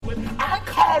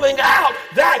calling out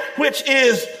that which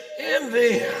is in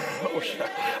thee.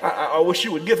 I wish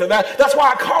you would get to that. That's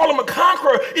why I call them a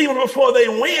conqueror even before they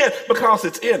win, because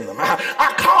it's in them.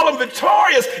 I call them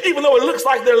victorious even though it looks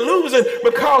like they're losing,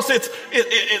 because it's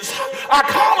I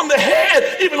call them the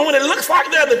head even when it looks like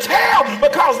they're the tail,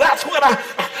 because that's what I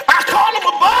call them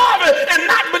above and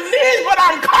not beneath, but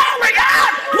I'm calling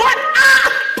out what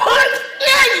I put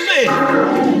in me.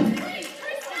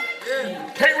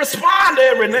 Can't respond to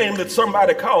every name that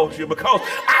somebody calls you, because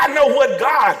I know what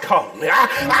God called me.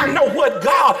 I know what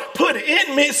God put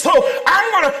in me. So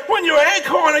I'm going to, when you're an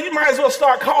acorn, you might as well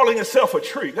start calling yourself a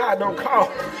tree. God don't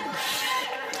call.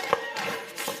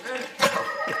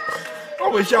 I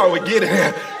wish y'all would get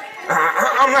it.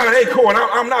 I'm not an acorn.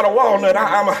 I'm not a walnut.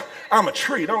 I'm a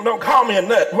tree. Don't call me a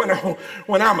nut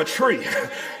when I'm a tree.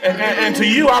 And to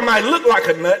you, I might look like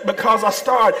a nut because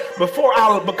before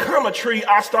I become a tree,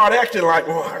 I start acting like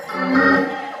one.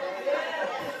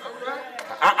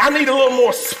 I need a little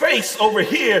more space over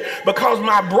here because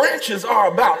my branches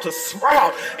are about to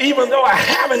sprout. Even though I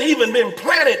haven't even been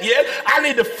planted yet, I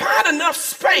need to find enough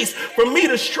space for me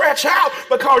to stretch out,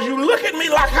 because you look at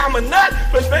me like I'm a nut,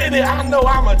 but baby, I know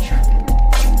I'm a tree.